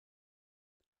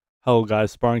Hello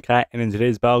guys, Spartan Cat, and in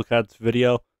today's Battle Cats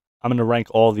video, I'm going to rank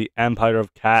all the Empire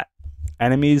of Cat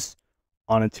enemies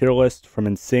on a tier list from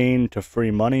insane to free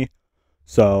money.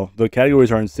 So the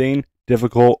categories are insane,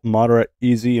 difficult, moderate,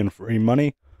 easy, and free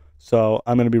money. So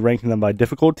I'm going to be ranking them by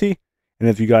difficulty. And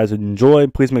if you guys enjoy,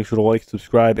 please make sure to like,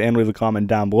 subscribe, and leave a comment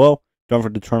down below. Don't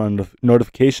forget to turn on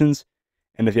notifications.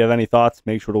 And if you have any thoughts,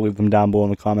 make sure to leave them down below in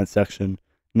the comment section.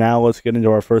 Now let's get into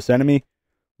our first enemy,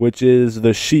 which is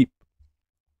the sheep.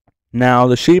 Now,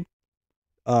 the sheep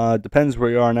depends where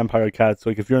you are in Empire of Cats.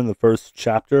 Like, if you're in the first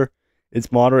chapter,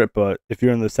 it's moderate, but if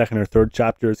you're in the second or third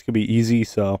chapter, it's going to be easy.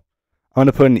 So, I'm going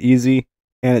to put in easy,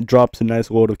 and it drops a nice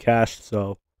load of cash.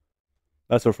 So,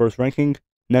 that's our first ranking.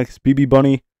 Next, BB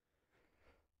Bunny.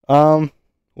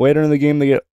 Later in the game, they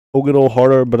get a little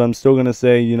harder, but I'm still going to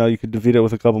say, you could defeat it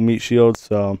with a couple meat shields.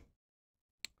 So,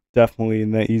 definitely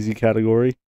in that easy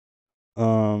category.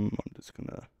 I'm just going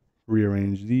to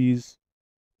rearrange these.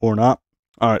 Or not.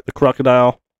 Alright, the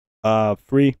crocodile.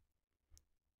 Free.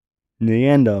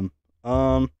 Neandum.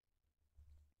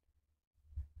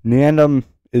 Neandum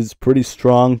is pretty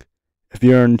strong. If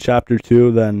you're in chapter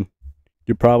 2, then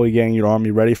you're probably getting your army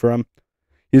ready for him.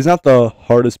 He's not the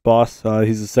hardest boss.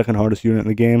 He's the second hardest unit in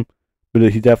the game. But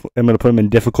I'm going to put him in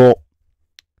difficult.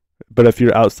 But if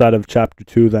you're outside of chapter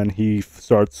 2, then he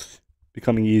starts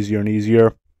becoming easier and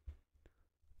easier.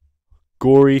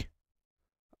 Gory.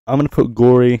 I'm going to put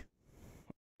Gory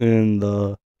in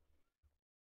the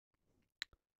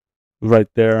right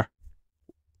there.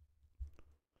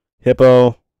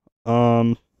 Hippo,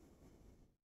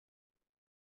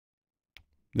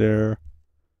 there.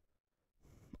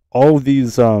 All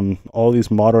these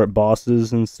moderate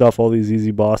bosses and stuff, all these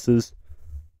easy bosses,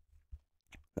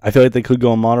 I feel like they could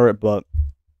go moderate, but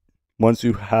once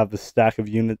you have a stack of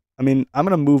units, I'm going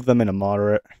to move them into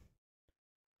moderate.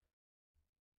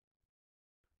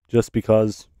 Just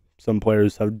because some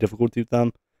players have difficulty with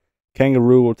them.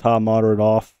 Kangaroo will top moderate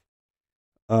off.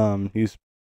 He's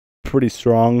pretty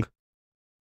strong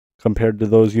compared to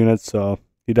those units, so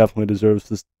he definitely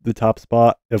deserves the top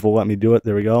spot. If it'll let me do it,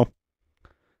 there we go.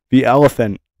 The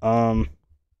elephant.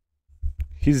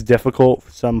 He's difficult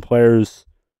for some players.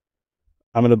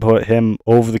 I'm gonna put him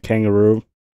over the kangaroo,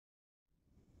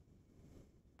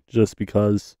 just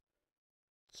because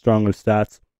stronger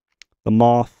stats. The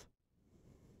moth.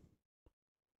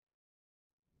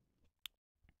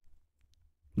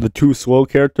 The too slow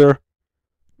character,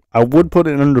 I would put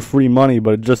it under free money,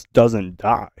 but it just doesn't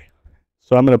die.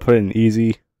 So I'm going to put it in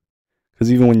easy,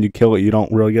 because even when you kill it, you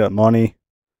don't really get money.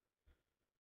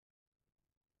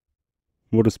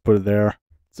 We'll just put it there.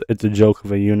 It's a joke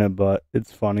of a unit, but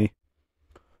it's funny.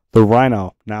 The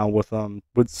rhino, now with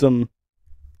some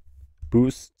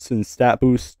boosts and stat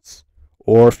boosts,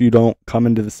 or if you don't come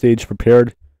into the stage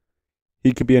prepared,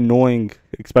 he could be annoying,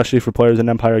 especially for players in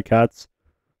Empire Cats.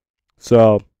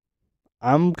 So,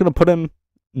 I'm going to put him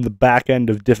in the back end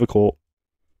of difficult.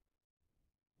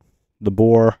 The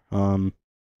boar,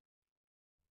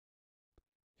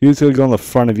 he's going to go in the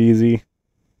front of easy.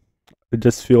 I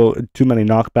just feel too many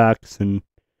knockbacks, and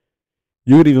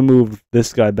you could even move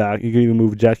this guy back. You could even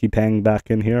move Jackie Pang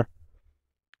back in here.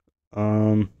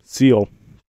 Seal.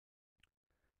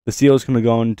 The seal is going to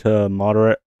go into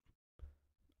moderate.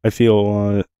 I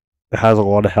feel it has a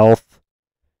lot of health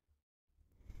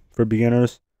for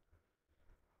beginners.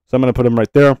 So I'm going to put him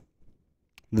right there.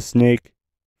 The snake,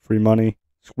 free money.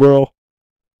 Squirrel,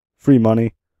 free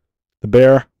money. The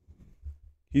bear,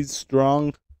 he's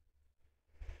strong.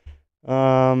 If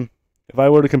I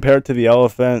were to compare it to the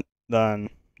elephant, then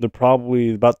they're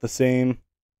probably about the same.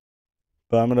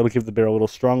 But I'm going to give the bear a little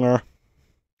stronger.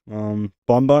 Bun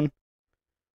Bun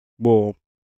will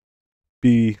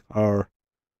be our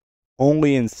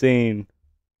only insane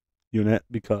unit,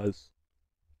 because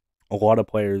a lot of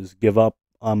players give up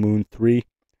on Moon 3.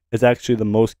 It's actually the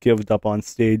most given up on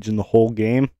stage in the whole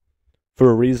game, for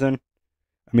a reason.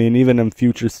 Even in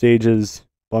future stages,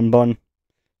 Bun Bun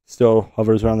still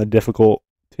hovers around the difficult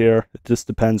tier. It just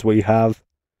depends what you have.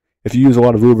 If you use a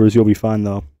lot of Ubers, you'll be fine,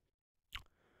 though.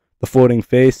 The floating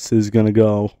face is going to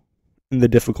go in the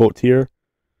difficult tier.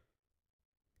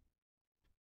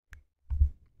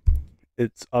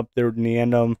 It's up there with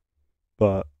Neandum,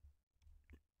 but,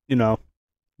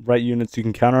 right units, you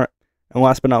can counter it. And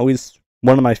last but not least,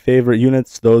 one of my favorite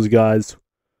units, those guys,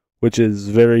 which is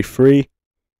very free,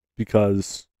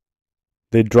 because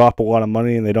they drop a lot of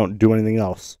money and they don't do anything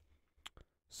else.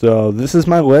 So this is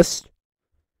my list.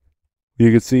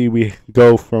 You can see we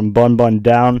go from Bun Bun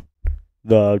down.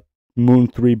 The Moon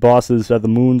 3 bosses at the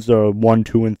moons are 1,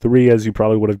 2, and 3, as you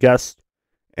probably would have guessed.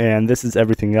 And this is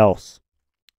everything else.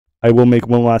 I will make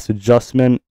one last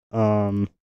adjustment.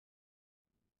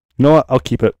 You know what? I'll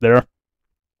keep it there.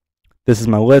 This is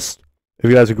my list. If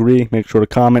you guys agree, make sure to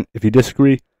comment. If you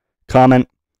disagree, comment.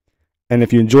 And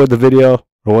if you enjoyed the video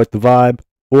or like the vibe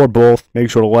or both, make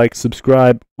sure to like,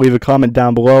 subscribe, leave a comment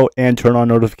down below, and turn on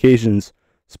notifications.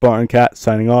 Spartan Cat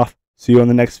signing off. See you on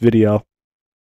the next video.